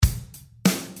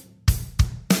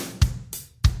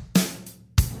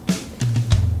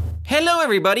Hello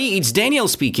everybody, it's Daniel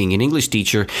speaking, an English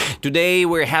teacher. Today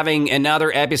we're having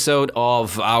another episode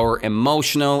of our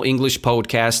emotional English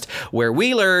podcast where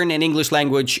we learn an English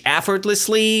language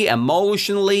effortlessly,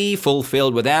 emotionally,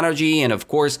 fulfilled with energy, and of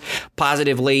course,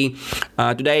 positively.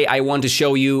 Today I want to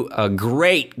show you a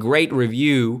great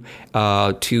review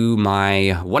to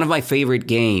one of my favorite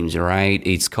games, all right?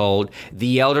 It's called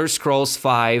The Elder Scrolls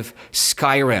V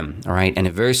Skyrim, all right?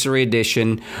 Anniversary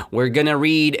edition. We're gonna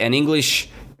read an English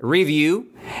review,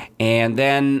 and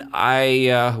then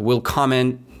I will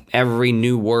comment every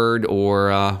new word,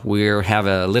 or we'll have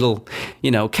a little,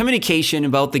 communication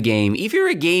about the game. If you're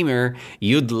a gamer,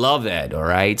 you'd love it, all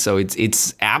right? So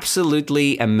it's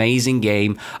absolutely amazing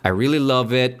game. I really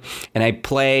love it, and I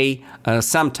play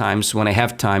sometimes when I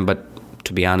have time, but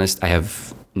to be honest, I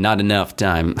have not enough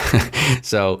time.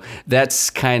 So that's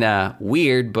kind of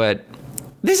weird, but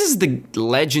this is the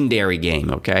legendary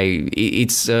game, okay?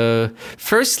 It's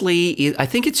firstly, I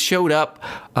think it showed up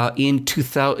in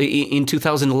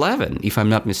 2011, if I'm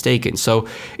not mistaken. So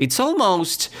it's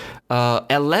almost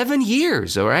 11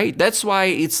 years, all right? That's why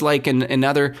it's like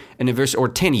another anniversary, or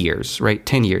 10 years, right?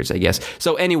 10 years, I guess.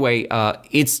 So anyway,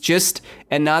 it's just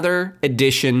another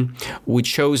edition which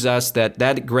shows us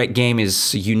that great game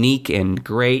is unique and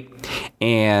great.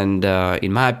 And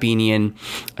in my opinion,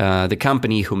 the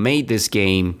company who made this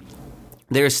game,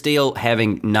 they're still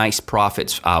having nice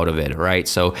profits out of it, right?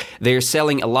 So they're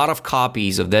selling a lot of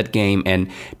copies of that game, and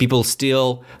people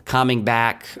still coming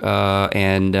back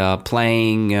and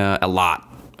playing a lot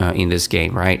in this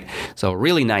game, right? So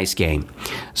really nice game.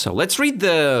 So let's read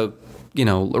the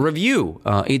review.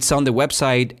 It's on the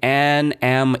website nme.com,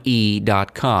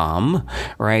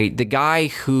 right? The guy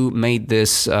who made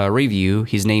this review,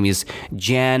 his name is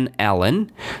Jan Allen.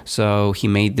 So he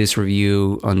made this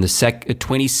review on the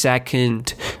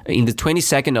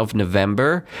 22nd of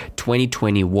November,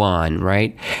 2021,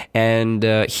 right? And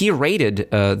he rated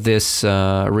this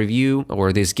review,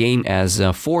 or this game, as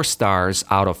 4 stars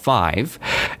out of 5.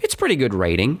 It's pretty good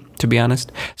rating, to be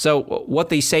honest. So what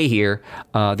they say here,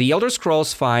 The Elder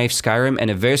Scrolls V Skyrim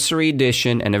Anniversary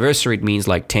Edition. Anniversary means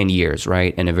like 10 years,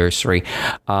 right? Anniversary.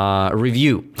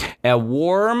 Review. A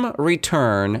warm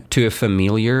return to a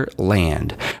familiar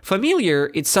land. Familiar,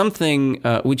 it's something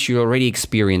which you already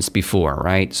experienced before,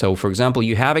 right? So, for example,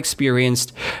 you have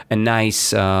experienced a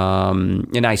nice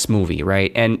movie,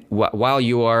 right? And while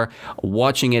you are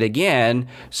watching it again,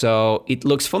 so it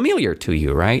looks familiar to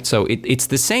you, right? So it's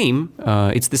the same.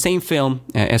 It's the same film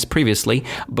as previously,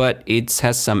 but it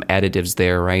has some additives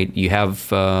there, right? You have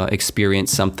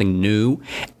experienced something new,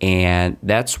 and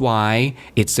that's why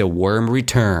it's a warm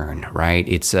return, right?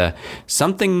 It's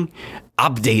something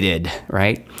updated,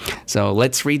 right? So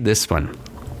let's read this one.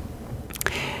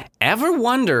 Ever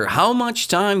wonder how much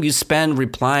time you spend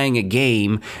replying a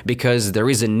game because there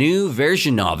is a new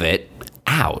version of it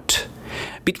out?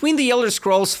 Between The Elder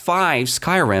Scrolls V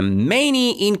Skyrim,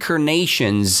 many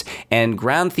incarnations, and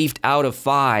Grand Theft Auto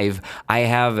V, I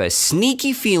have a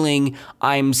sneaky feeling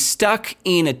I'm stuck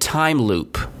in a time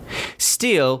loop.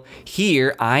 Still,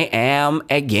 here I am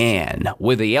again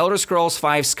with The Elder Scrolls V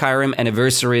Skyrim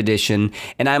Anniversary Edition,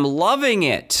 and I'm loving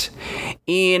it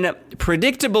in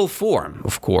predictable form,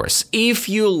 of course. If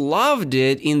you loved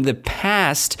it in the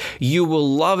past, you will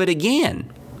love it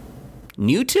again.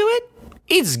 New to it?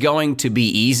 It's going to be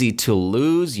easy to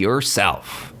lose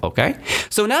yourself, okay?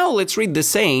 So now let's read the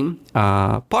same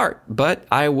part, but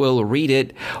I will read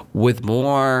it with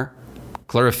more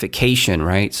clarification,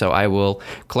 right? So I will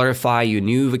clarify your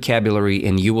new vocabulary,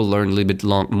 and you will learn a little bit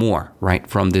more, right,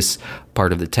 from this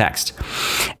part of the text.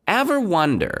 Ever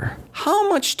wonder how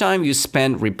much time you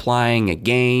spend replying a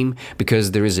game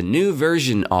because there is a new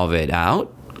version of it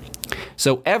out?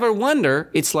 So ever wonder,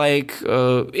 it's like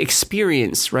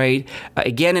experience, right?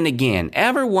 Again and again.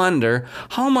 Ever wonder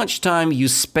how much time you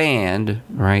spend,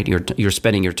 right? You're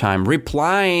spending your time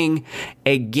replying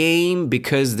a game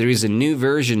because there is a new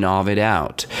version of it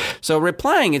out. So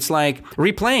replaying, it's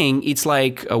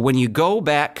like when you go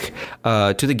back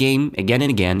to the game again and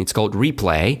again. It's called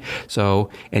replay. So,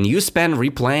 and you spend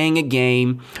replaying a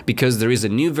game because there is a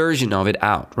new version of it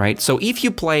out, right? So if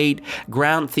you played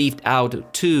Grand Theft Auto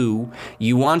 2,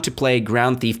 you want to play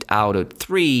Grand Theft Auto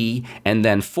 3 and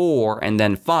then 4 and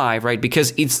then 5, right?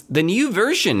 Because it's the new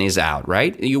version is out,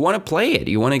 right? You want to play it.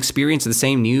 You want to experience the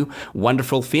same new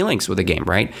wonderful feelings with the game,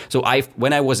 right? So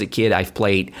when I was a kid, I've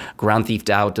played Grand Theft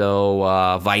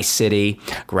Auto Vice City,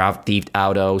 Grand Theft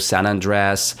Auto San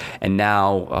Andreas, and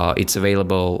now it's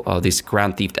available, this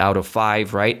Grand Theft Auto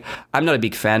 5, right? I'm not a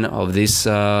big fan of this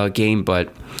game,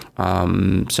 but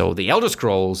So the Elder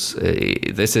Scrolls,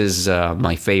 this is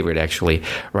my favorite actually,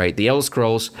 right? The Elder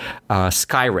Scrolls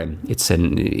Skyrim. It's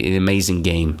an amazing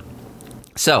game.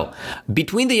 So,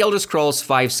 between the Elder Scrolls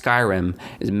V Skyrim,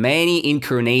 there's many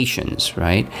incarnations,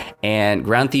 right? And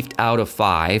Grand Theft Auto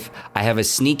 5, I have a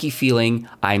sneaky feeling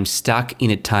I'm stuck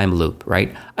in a time loop,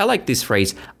 right? I like this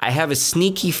phrase, I have a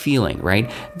sneaky feeling,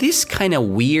 right? This kind of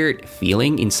weird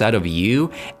feeling inside of you,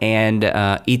 and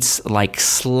it's like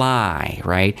sly,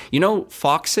 right? You know,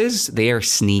 foxes, they are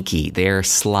sneaky, they're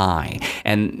sly.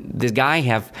 And this guy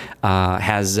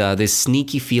has this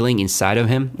sneaky feeling inside of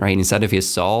him, right? Inside of his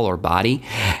soul or body.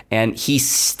 And he's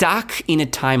stuck in a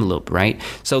time loop, right?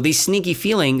 So this sneaky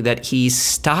feeling that he's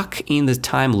stuck in the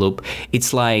time loop,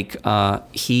 it's like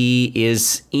he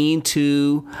is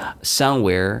into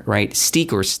somewhere, right?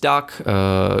 Stick or stuck.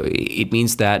 It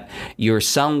means that you're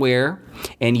somewhere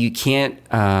and you can't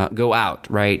go out,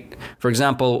 right? For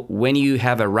example, when you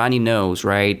have a runny nose,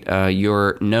 right,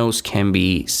 your nose can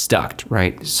be stuck,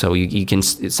 right? So you can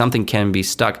something can be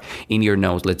stuck in your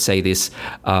nose. Let's say this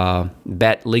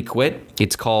bad liquid.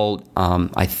 It's called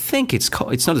I think it's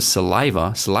not a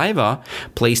saliva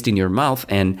placed in your mouth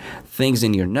and things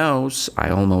in your nose. I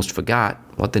almost forgot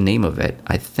what the name of it.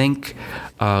 I think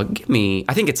I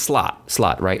think it's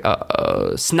slot, right?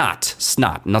 Snot,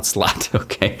 not slot.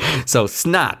 Okay, so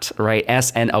snot, right?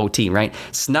 SNOT, right?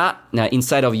 Snot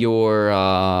inside of your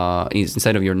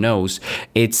nose.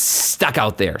 It's stuck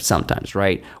out there sometimes,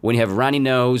 right? When you have runny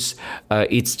nose,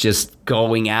 it's just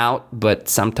going out, but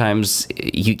sometimes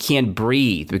you can't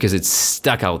breathe because it's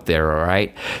stuck out there. All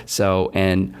right, so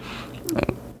and.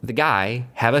 The guy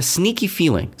have a sneaky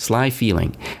feeling, sly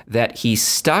feeling, that he's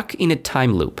stuck in a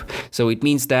time loop. So it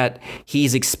means that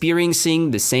he's experiencing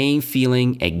the same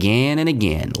feeling again and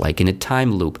again, like in a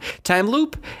time loop. Time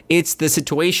loop, it's the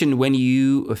situation when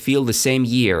you feel the same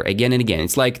year again and again.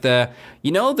 It's like there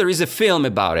is a film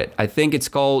about it. I think it's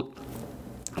called...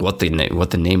 What the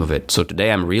name of it? So today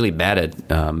I'm really bad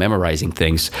at memorizing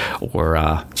things or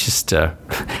just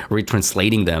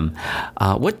retranslating them.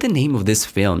 What the name of this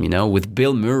film? With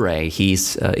Bill Murray,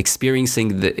 he's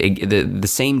experiencing the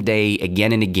same day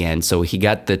again and again. So he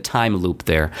got the time loop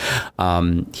there.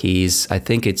 I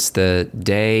think it's the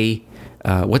day.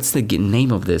 What's the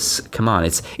name of this? Come on,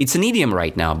 it's an idiom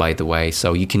right now, by the way,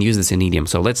 so you can use this in idiom.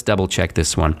 So let's double check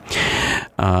this one.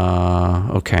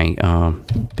 Okay,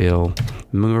 Bill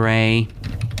Murray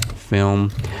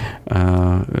film,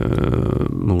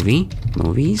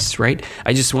 movies, right?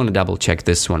 I just want to double check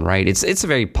this one, right? It's a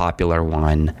very popular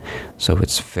one, so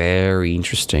it's very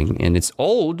interesting, and it's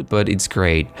old, but it's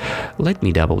great. Let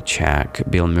me double check.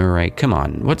 Bill Murray, come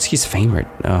on, what's his favorite?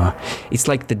 It's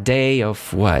like the day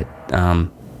of what?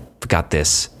 Forgot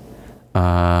this.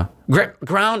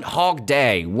 Groundhog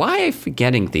Day. Why am I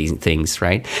forgetting these things,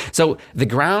 right? So the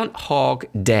Groundhog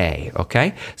Day,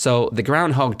 okay? So the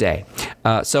Groundhog Day.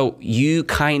 So you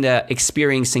kind of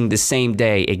experiencing the same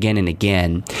day again and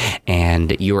again,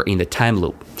 and you're in the time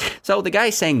loop. So the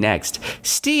guy's saying next,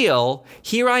 still,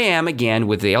 here I am again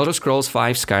with the Elder Scrolls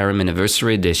V Skyrim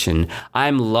Anniversary Edition.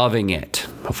 I'm loving it,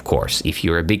 of course, if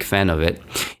you're a big fan of it,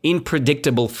 in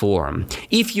predictable form.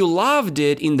 If you loved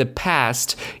it in the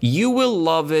past, you will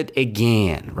love it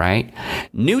again, right?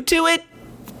 New to it?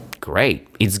 Great.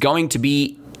 It's going to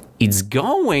be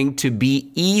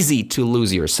easy to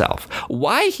lose yourself.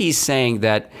 Why he's saying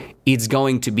that it's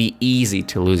going to be easy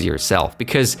to lose yourself?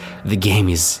 Because the game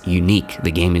is unique.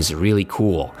 The game is really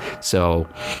cool. So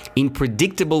in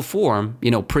predictable form,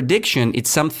 prediction,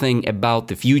 it's something about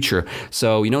the future.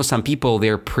 So, some people,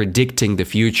 they're predicting the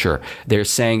future. They're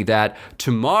saying that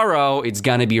tomorrow it's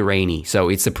going to be rainy. So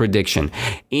it's a prediction.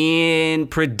 In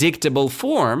predictable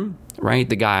form, right?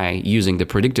 The guy using the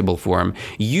predictable form.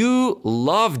 You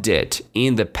loved it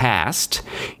in the past.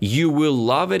 You will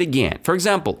love it again. For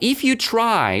example, if you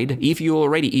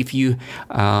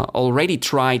already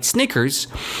tried Snickers,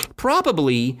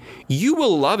 probably you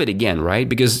will love it again, right?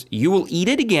 Because you will eat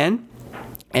it again.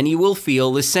 And you will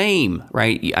feel the same,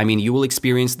 right? I mean, you will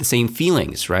experience the same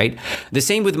feelings, right? The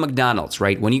same with McDonald's,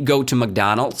 right? When you go to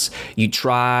McDonald's, you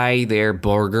try their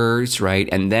burgers, right?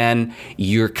 And then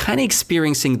you're kind of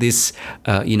experiencing this,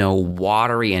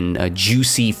 watery and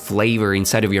juicy flavor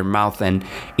inside of your mouth, and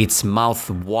it's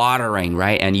mouth-watering,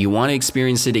 right? And you want to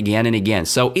experience it again and again.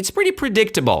 So it's pretty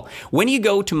predictable. When you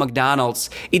go to McDonald's,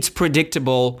 it's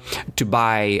predictable to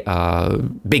buy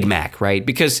Big Mac, right?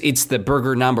 Because it's the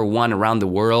burger number one around the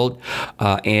world.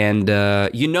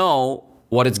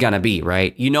 what it's gonna be,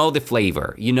 right? You know the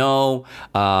flavor, you know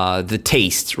the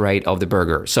taste, right, of the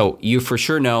burger. So you for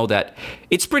sure know that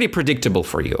it's pretty predictable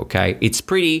for you, okay? It's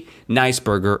pretty nice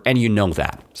burger, and you know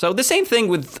that. So the same thing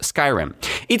with Skyrim.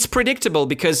 It's predictable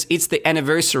because it's the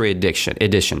anniversary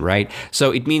edition, right?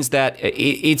 So it means that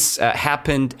it's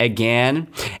happened again,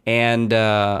 and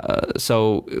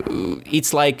so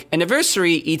it's like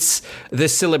anniversary. It's the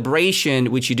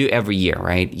celebration which you do every year,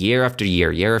 right? Year after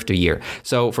year, year after year.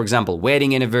 So, for example,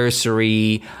 wedding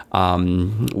anniversary.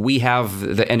 We have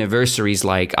the anniversaries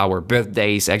like our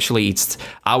birthdays. Actually, it's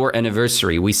our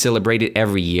anniversary. We celebrate it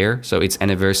every year, so it's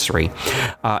anniversary.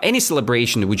 Any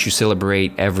celebration which you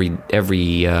celebrate every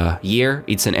year,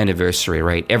 it's an anniversary,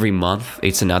 right? Every month,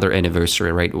 it's another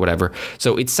anniversary, right? Whatever.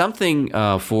 So it's something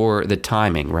for the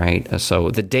timing, right?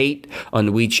 So the date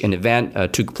on which an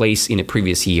event took place in a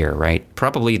previous year, right?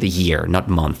 Probably the year, not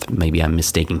month. Maybe I'm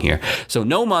mistaken here. So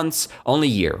no months, only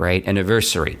year, right?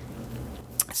 Anniversary.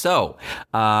 So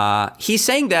he's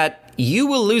saying that you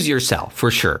will lose yourself for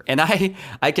sure. And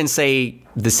I can say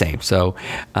the same. So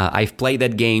I've played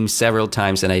that game several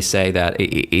times, and I say that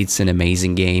it's an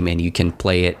amazing game, and you can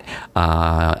play it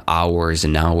hours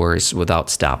and hours without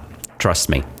stop. Trust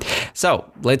me.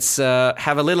 So let's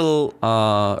have a little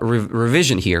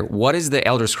revision here. What is the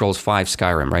Elder Scrolls V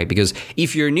Skyrim, right? Because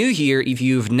if you're new here, if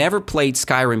you've never played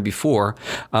Skyrim before,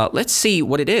 let's see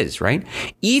what it is, right?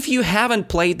 If you haven't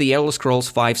played the Elder Scrolls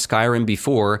V Skyrim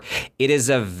before, it is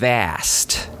a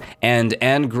vast and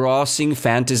engrossing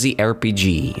fantasy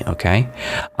RPG, okay?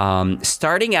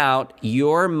 Starting out,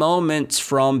 your moments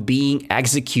from being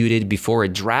executed before a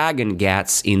dragon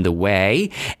gets in the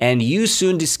way, and you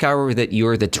soon discover that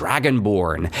you're the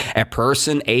Dragonborn, a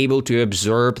person able to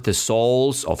absorb the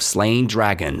souls of slain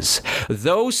dragons.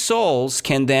 Those souls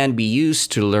can then be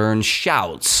used to learn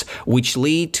shouts, which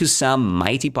lead to some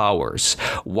mighty powers.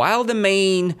 While the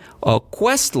main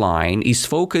quest line is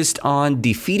focused on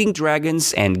defeating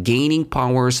dragons and gaining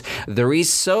powers, there is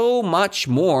so much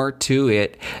more to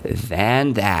it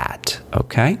than that,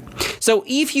 okay? So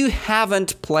if you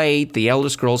haven't played the Elder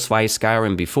Scrolls V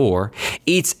Skyrim before,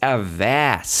 it's a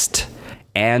vast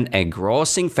and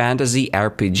engrossing fantasy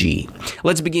RPG.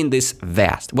 Let's begin this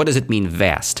vast. What does it mean,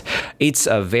 vast? It's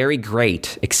a very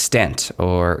great extent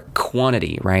or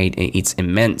quantity, right? It's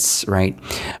immense, right?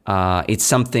 It's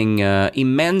something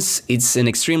immense. It's an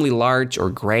extremely large or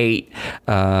great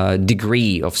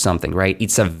degree of something, right?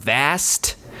 It's a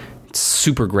vast,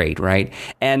 super great, right?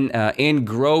 And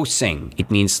engrossing, it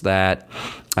means that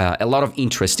a lot of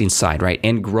interest inside, right?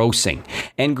 Engrossing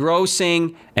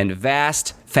and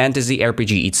vast fantasy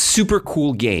RPG. It's super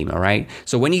cool game, all right?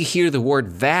 So when you hear the word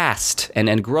vast and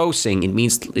engrossing, it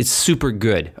means it's super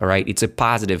good, all right? It's a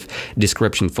positive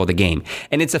description for the game.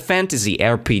 And it's a fantasy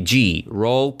RPG,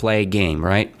 role-play game,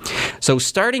 right? So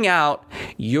starting out,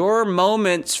 your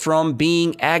moments from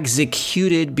being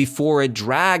executed before a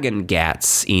dragon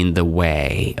gets in the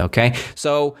way, okay?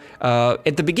 So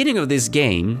at the beginning of this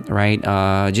game, right,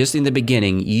 just in the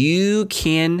beginning, you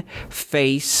can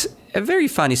face a very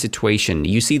funny situation.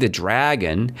 You see the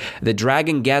dragon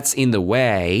gets in the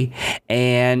way,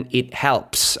 and it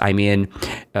helps. I mean,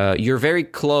 you're very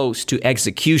close to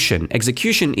execution.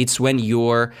 Execution, it's when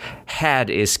your head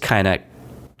is kind of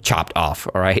chopped off,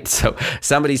 all right? So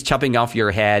somebody's chopping off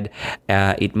your head.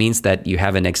 It means that you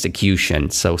have an execution.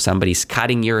 So somebody's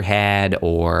cutting your head,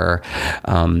 or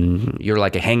you're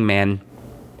like a hangman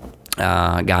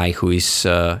guy who is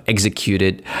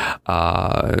executed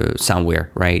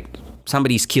somewhere, right?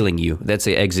 Somebody's killing you. That's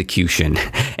an execution.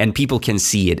 And people can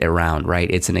see it around, right?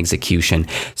 It's an execution.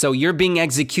 So you're being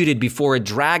executed before a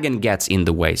dragon gets in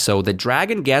the way. So the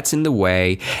dragon gets in the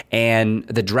way, and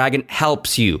the dragon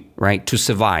helps you, right, to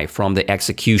survive from the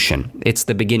execution. It's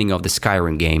the beginning of the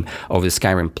Skyrim game, of the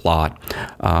Skyrim plot.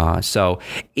 So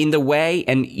in the way,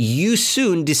 and you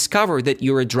soon discover that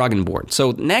you're a Dragonborn.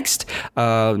 So next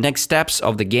steps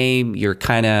of the game, you're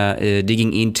kind of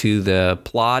digging into the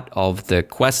plot of the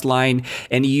quest line,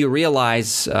 and you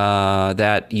realize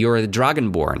that you're the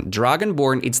Dragonborn.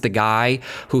 Dragonborn, it's the guy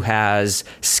who has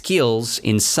skills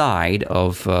inside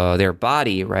of their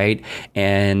body, right?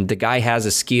 And the guy has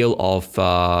a skill of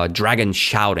dragon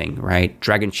shouting, right?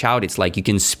 Dragon shout, it's like you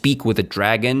can speak with a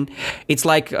dragon. It's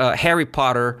like Harry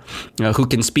Potter who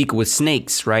can speak with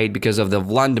snakes, right? Because of the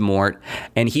Voldemort.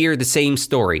 And here the same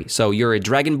story. So you're a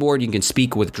Dragonborn, you can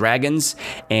speak with dragons,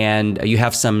 and you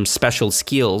have some special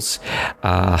skills.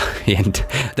 And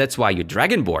that's why you're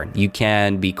Dragonborn. You can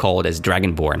then be called as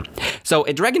Dragonborn. So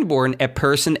a Dragonborn, a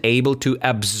person able to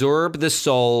absorb the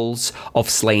souls of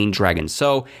slain dragons.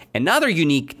 So another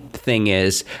unique thing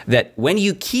is that when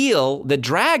you kill the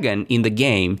dragon in the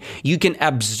game, you can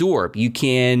absorb, you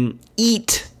can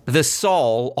eat the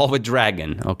soul of a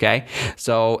dragon, okay?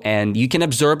 So, and you can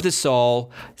absorb the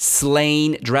soul.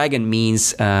 Slain dragon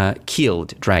means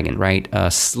killed dragon, right?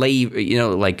 Slave,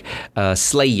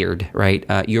 slayered,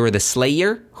 right? You're the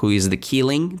slayer who is the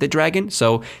killing the dragon.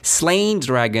 So slain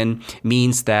dragon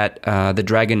means that the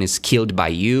dragon is killed by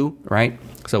you, right?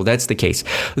 So that's the case.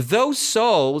 Those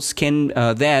souls can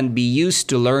then be used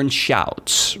to learn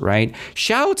shouts, right?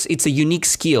 Shouts, it's a unique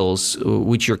skills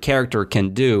which your character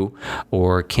can do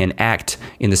or can act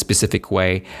in a specific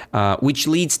way, which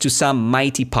leads to some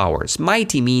mighty powers.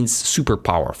 Mighty means super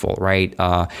powerful, right?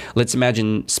 Let's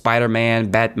imagine Spider-Man,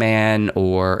 Batman,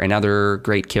 or another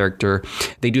great character.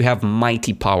 They do have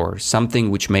mighty powers,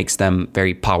 something which makes them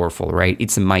very powerful, right?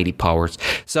 It's a mighty powers.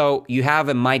 So you have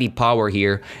a mighty power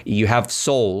here. You have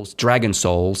souls, dragon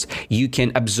souls, you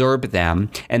can absorb them,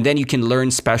 and then you can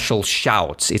learn special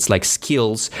shouts. It's like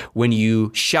skills when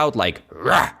you shout like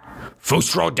 "Rah!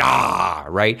 Fusroda,"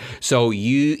 right? So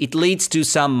it leads to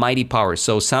some mighty powers.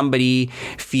 So somebody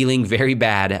feeling very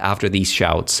bad after these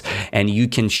shouts, and you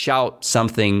can shout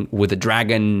something with a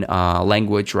dragon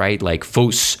language, right? Like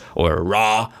Fus or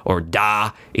Ra or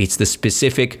Da. It's the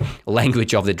specific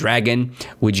language of the dragon,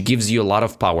 which gives you a lot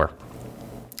of power.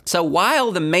 So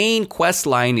while the main quest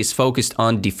line is focused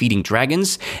on defeating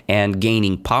dragons and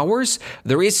gaining powers,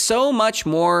 there is so much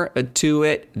more to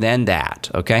it than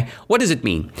that, okay? What does it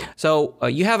mean? So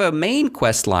you have a main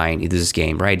quest line in this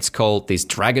game, right? It's called this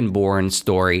Dragonborn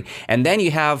story. And then you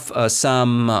have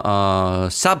some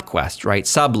sub-quests, right?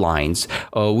 Sublines,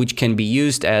 which can be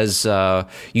used as,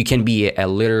 you can be a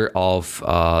leader of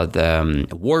the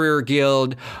Warrior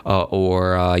Guild,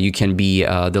 or you can be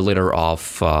the leader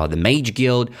of the Mage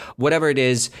Guild. Whatever it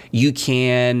is, you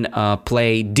can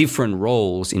play different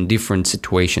roles in different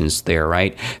situations there,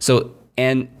 right? So,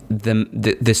 and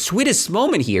the sweetest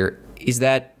moment here is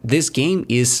that this game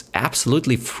is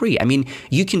absolutely free. I mean,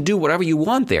 you can do whatever you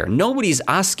want there. Nobody's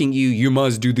asking you, you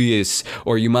must do this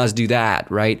or you must do that,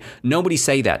 right? Nobody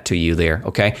say that to you there,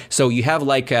 okay? So you have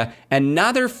like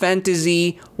another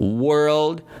fantasy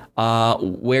world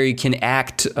where you can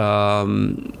act, you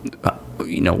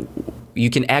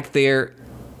can act there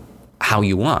how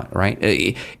you want, right?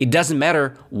 It doesn't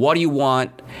matter what you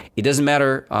want. It doesn't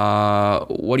matter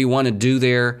what you want to do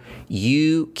there.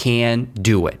 You can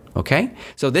do it, okay?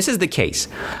 So this is the case.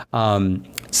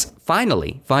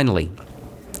 Finally,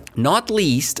 not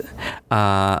least,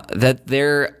 that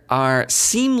there are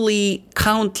seemingly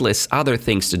countless other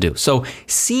things to do. So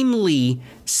seemingly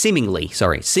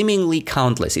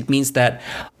countless. It means that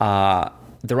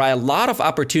there are a lot of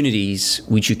opportunities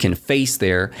which you can face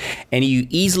there, and you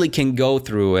easily can go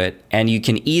through it, and you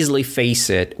can easily face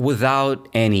it without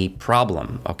any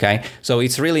problem, okay? So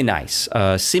it's really nice.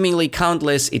 Seemingly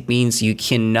countless, it means you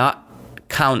cannot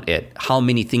count it, how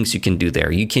many things you can do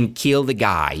there. You can kill the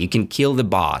guy, you can kill the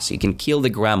boss, you can kill the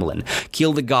gremlin,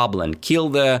 kill the goblin, kill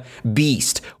the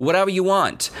beast, whatever you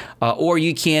want. Or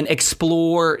you can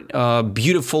explore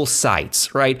beautiful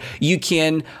sites, right? You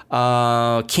can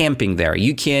camping there.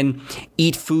 You can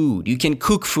eat food. You can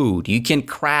cook food. You can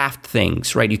craft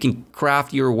things, right? You can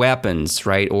craft your weapons,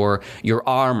 right? Or your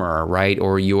armor, right?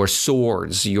 Or your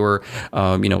swords, your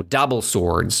double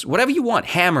swords, whatever you want,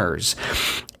 hammers.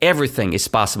 Everything is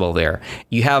possible there.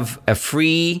 You have a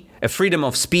freedom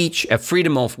of speech, a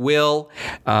freedom of will.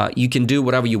 You can do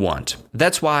whatever you want.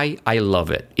 That's why I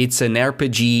love it. It's an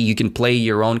RPG. You can play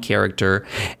your own character,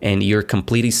 and you're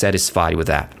completely satisfied with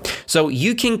that. So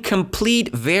you can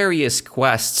complete various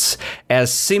quests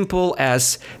as simple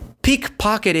as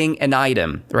pickpocketing an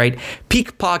item, right?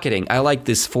 Pickpocketing, I like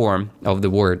this form of the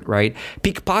word, right?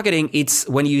 Pickpocketing, it's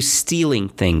when you're stealing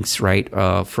things, right?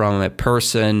 From a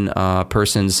person's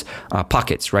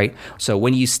pockets, right? So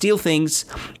when you steal things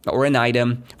or an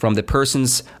item from the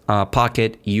person's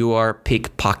pocket, you are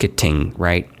pickpocketing,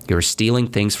 right? You're stealing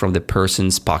things from the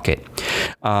person's pocket.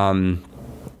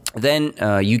 Then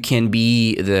you can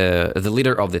be the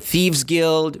leader of the Thieves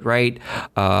Guild, right?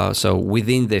 So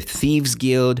within the Thieves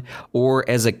Guild, or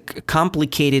as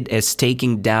complicated as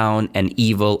taking down an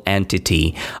evil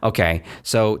entity. Okay,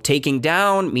 so taking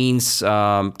down means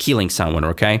killing someone,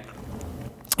 okay?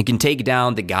 You can take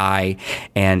down the guy,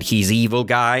 and he's evil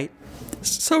guy.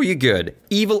 So you're good.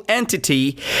 Evil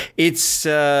entity, it's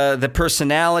the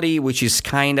personality which is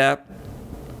kind of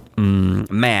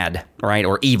mad, right?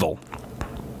 Or evil.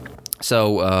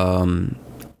 So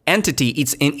entity,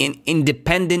 it's in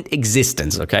independent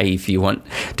existence, okay? If you want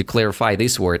to clarify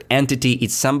this word, entity,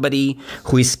 it's somebody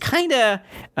who is kind of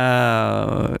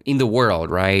in the world,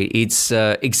 right? It's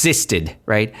existed,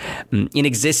 right?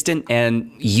 Inexistent,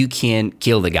 and you can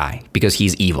kill the guy because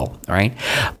he's evil, all right?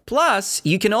 Plus,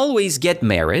 you can always get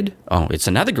married. Oh, it's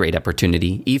another great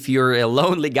opportunity. If you're a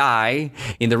lonely guy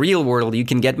in the real world, you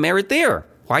can get married there.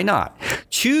 Why not?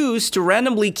 Choose to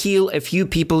randomly kill a few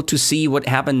people to see what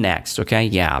happened next, okay?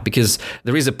 Yeah, because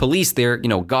there is a police there,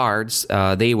 guards.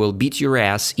 They will beat your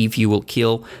ass if you will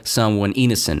kill someone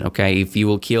innocent, okay? If you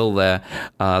will kill the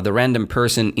random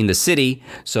person in the city,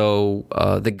 so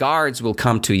the guards will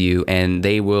come to you and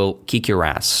they will kick your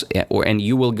ass, and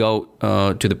you will go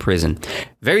to the prison.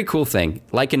 Very cool thing,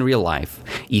 like in real life.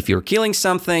 If you're killing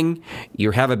something,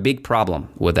 you have a big problem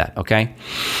with that, okay?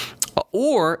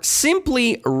 Or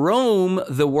simply roam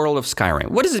the world of Skyrim.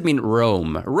 What does it mean,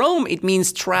 roam? Roam, it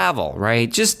means travel,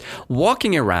 right? Just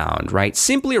walking around, right?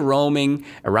 Simply roaming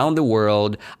around the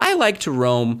world. I like to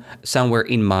roam somewhere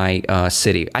in my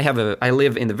city. I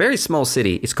live in a very small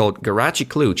city. It's called Garachi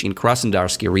Kluch in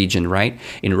Krasnodarsky region, right?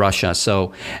 In Russia.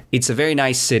 So it's a very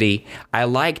nice city. I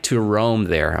like to roam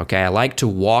there, okay? I like to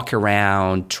walk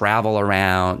around, travel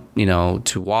around,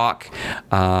 to walk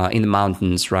in the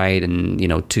mountains, right? And,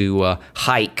 to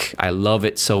hike. I love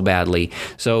it so badly.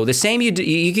 So the same you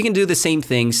can do the same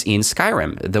things in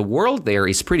Skyrim. The world there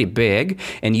is pretty big,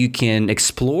 and you can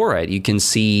explore it. You can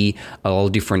see all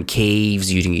different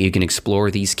caves. You can explore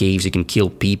these caves. You can kill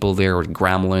people there, or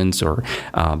gremlins, or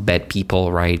bad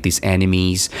people, right? These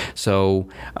enemies. So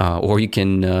or you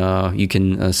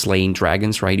can slay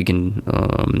dragons, right? You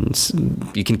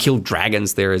can kill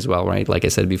dragons there as well, right? Like I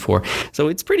said before. So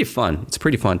it's pretty fun. It's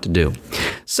pretty fun to do.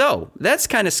 So that's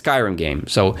kind of Skyrim game.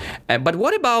 So, but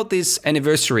what about this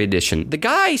anniversary edition? The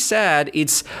guy said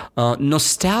it's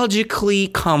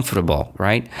nostalgically comfortable,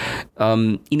 right?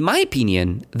 In my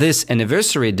opinion, this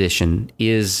anniversary edition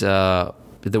is the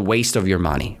waste of your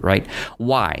money, right?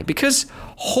 Why? Because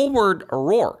Howard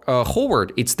Rourke,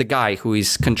 it's the guy who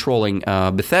is controlling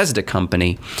Bethesda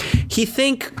company. He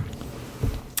thinks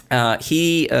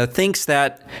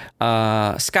that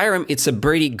Skyrim, it's a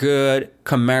pretty good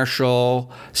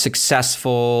commercial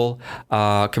successful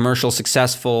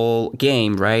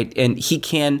game, right? And he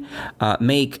can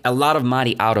make a lot of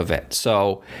money out of it.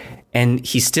 So, and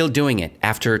he's still doing it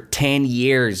after 10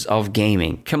 years of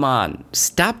gaming. Come on,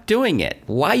 stop doing it.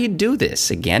 Why you do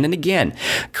this again and again?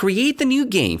 Create the new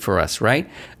game for us, right?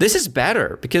 This is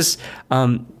better because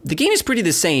the game is pretty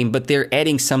the same, but they're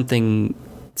adding something.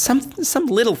 Some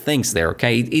little things there,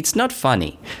 okay? It's not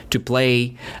funny to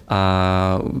play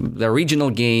the original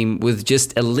game with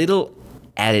just a little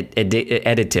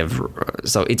additive,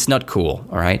 so it's not cool,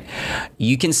 all right?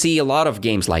 You can see a lot of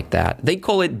games like that. They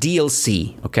call it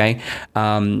DLC, okay?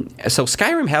 So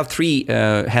Skyrim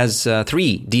has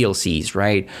three DLCs,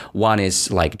 right? One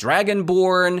is like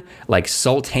Dragonborn, like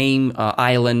Solstheim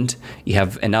Island. You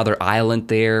have another island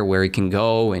there where you can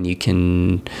go and you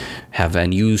can have a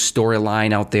new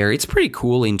storyline out there. It's pretty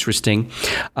cool, interesting.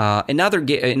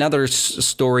 Another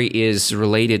story is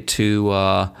related to,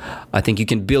 I think you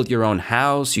can build your own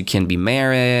house, you can be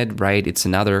married, right? It's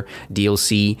another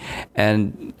DLC.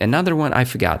 And another one, I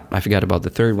forgot about the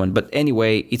third one. But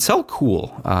anyway, it's all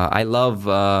cool. I love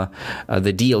the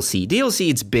DLC. DLC,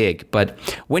 it's big, but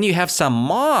when you have some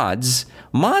mods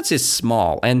is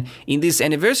small. And in this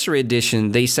anniversary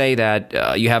edition, they say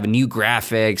that you have new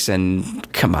graphics,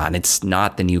 and come on, it's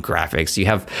not the new graphics. You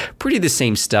have pretty the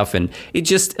same stuff, and it's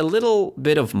just a little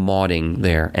bit of modding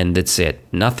there, and that's it.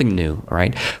 Nothing new, all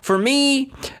right? For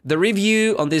me, the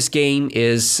review on this game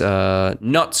is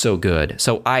not so good.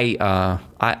 So I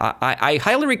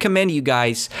highly recommend you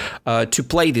guys to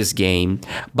play this game,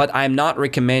 but I'm not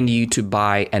recommend you to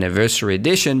buy Anniversary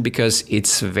Edition because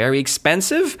it's very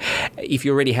expensive if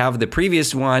you already have the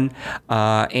previous one,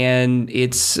 and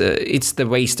it's the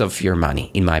waste of your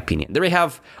money, in my opinion. They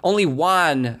have only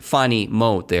one funny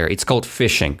mode there. It's called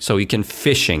fishing, so you can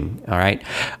fishing, all right?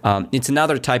 It's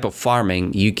another type of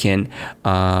farming. You can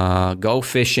go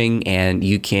fishing, and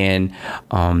you can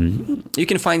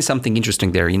find something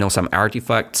interesting there, some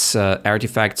artifacts,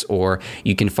 or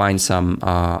you can find some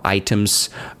items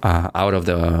out of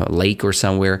the lake or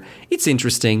somewhere. It's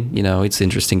interesting, it's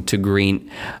interesting to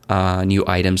glean new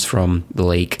items from the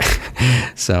lake.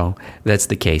 So that's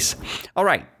the case. All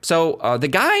right, so the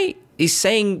guy is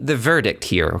saying the verdict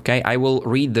here, okay? I will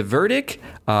read the verdict,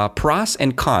 pros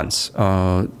and cons,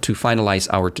 to finalize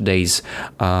our today's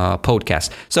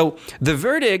podcast. So the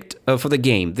verdict for the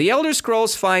game: The Elder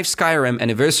Scrolls V Skyrim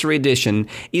Anniversary Edition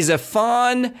is a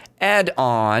fun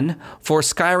add-on for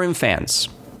Skyrim fans.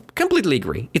 completely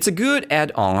agree. It's a good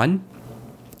add-on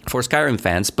for Skyrim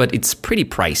fans, but it's pretty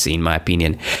pricey in my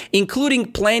opinion,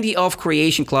 including plenty of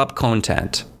Creation Club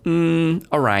content.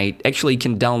 Alright, actually you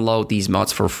can download these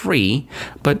mods for free,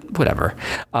 but whatever.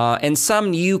 And some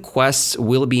new quests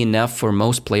will be enough for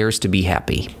most players to be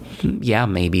happy. Yeah,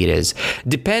 maybe it is.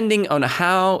 Depending on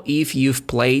if you've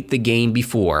played the game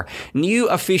before. New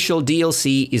official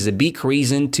DLC is a big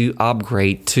reason to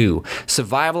upgrade too.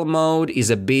 Survival mode is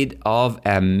a bit of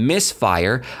a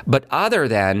misfire, but other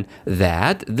than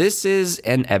that, this is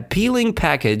an appealing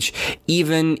package,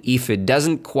 even if it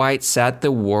doesn't quite set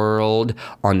the world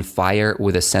on fire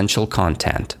with essential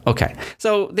content. Okay,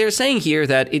 so they're saying here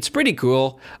that it's pretty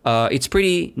cool, it's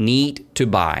pretty neat to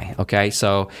buy. Okay,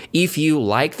 so if you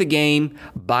like the game,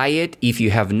 buy it. If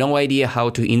you have no idea how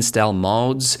to install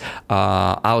mods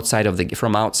outside of the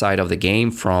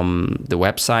game, from the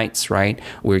websites, right,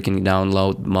 where you can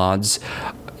download mods,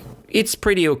 it's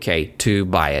pretty okay to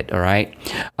buy it, all right?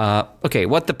 Okay,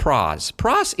 what the pros?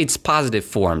 Pros, it's positive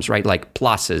forms, right, like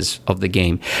pluses of the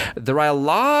game. There are a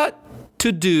lot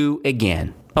to do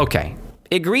again. Okay,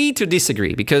 agree to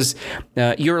disagree, because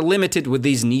you're limited with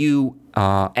these new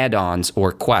add-ons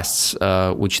or quests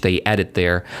which they added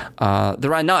there.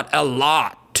 There are not a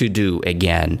lot to do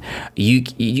again. You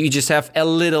just have a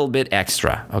little bit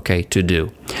extra, okay, to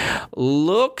do.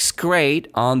 Looks great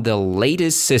on the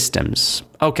latest systems.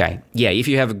 Okay, yeah, if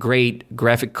you have great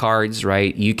graphic cards,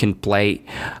 right, you can play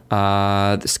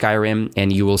the Skyrim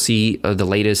and you will see the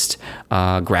latest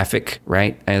graphic,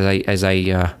 right,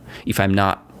 if I'm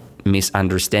not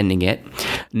misunderstanding it.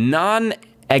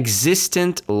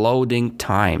 Non-existent loading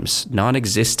times.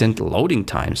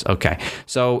 Okay,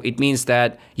 so it means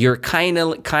that you're kind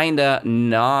of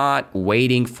not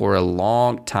waiting for a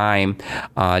long time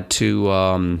to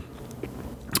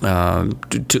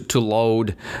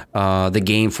load the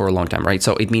game for a long time, right?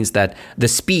 So it means that the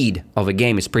speed of a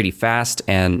game is pretty fast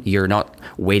and you're not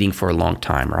waiting for a long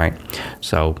time, right?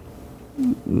 So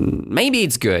maybe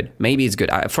it's good.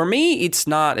 For me, it's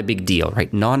not a big deal,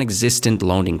 right? Non-existent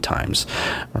loading times,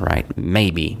 all right?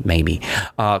 Maybe.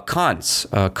 Cons,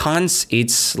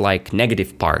 it's like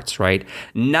negative parts, right?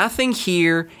 Nothing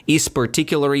here is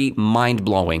particularly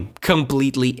mind-blowing.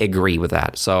 Completely agree with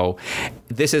that. So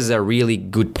this is a really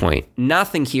good point.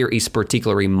 Nothing here is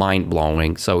particularly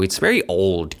mind-blowing. So it's very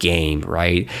old game,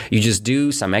 right? You just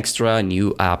do some extra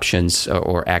new options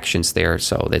or actions there.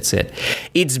 So that's it.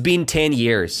 It's been 10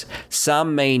 years.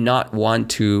 Some may not want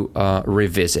to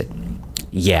revisit.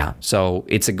 Yeah, so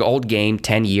it's an old game,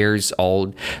 10 years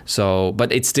old. So,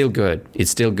 but it's still good.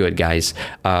 Guys.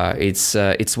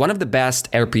 It's one of the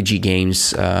best RPG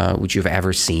games which you've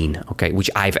ever seen. Okay, which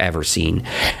I've ever seen.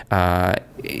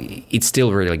 It's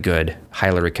still really good.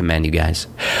 Highly recommend, you guys.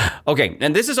 Okay,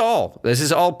 and this is all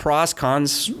pros,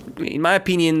 cons. In my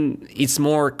opinion, it's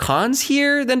more cons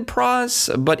here than pros.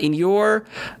 But in your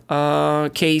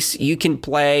case, you can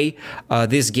play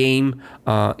this game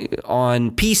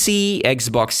on PC,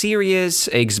 Xbox Series,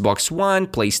 Xbox One,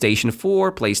 PlayStation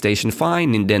 4, PlayStation 5,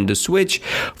 Nintendo Switch.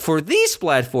 For these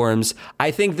platforms,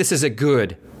 I think this is a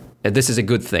good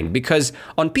thing, because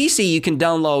on PC you can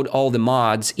download all the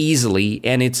mods easily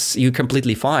and you're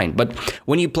completely fine. But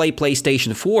when you play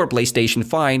PlayStation 4, PlayStation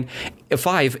 5,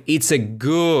 it's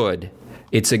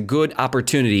a good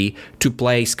opportunity to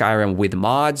play Skyrim with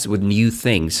mods, with new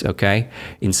things, okay,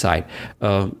 inside.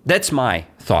 That's my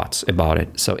thoughts about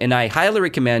it. So, and I highly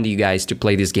recommend you guys to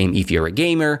play this game if you're a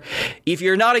gamer. If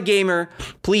you're not a gamer,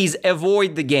 please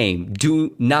avoid the game.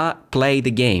 Do not play the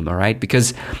game, all right?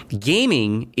 Because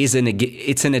gaming is an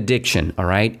addiction, all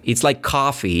right? It's like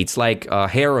coffee. It's like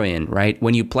heroin, right?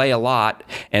 When you play a lot,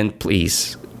 and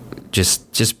please,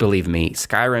 just believe me,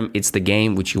 Skyrim, it's the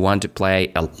game which you want to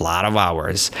play a lot of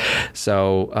hours.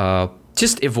 So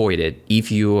just avoid it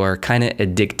if you are kind of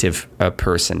addictive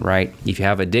person, right? If you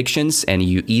have addictions and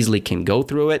you easily can go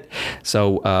through it.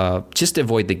 So just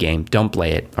avoid the game. Don't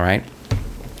play it, all right?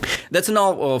 That's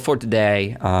all for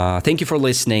today. Thank you for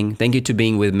listening. Thank you to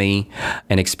being with me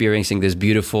and experiencing this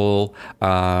beautiful,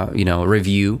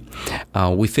 review.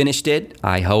 We finished it.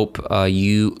 I hope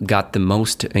you got the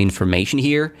most information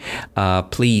here.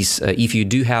 Please, if you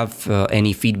do have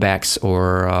any feedbacks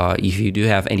or if you do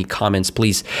have any comments,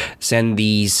 please send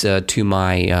these to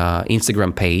my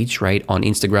Instagram page, right? On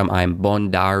Instagram, I'm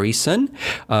Bondarison.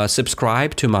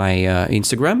 Subscribe to my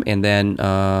Instagram, and then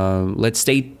let's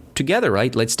stay together,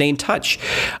 right? Let's stay in touch.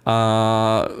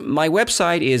 My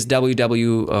website is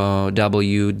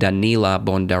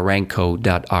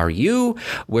www.danilabondarenko.ru,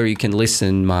 where you can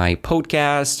listen my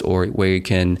podcast or where you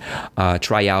can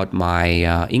try out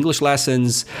my English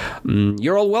lessons.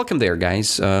 You're all welcome there,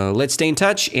 guys. Let's stay in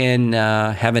touch and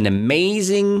have an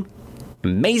amazingly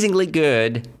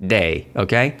good day,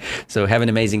 okay? So have an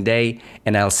amazing day,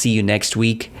 and I'll see you next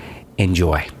week.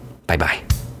 Enjoy.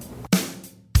 Bye-bye.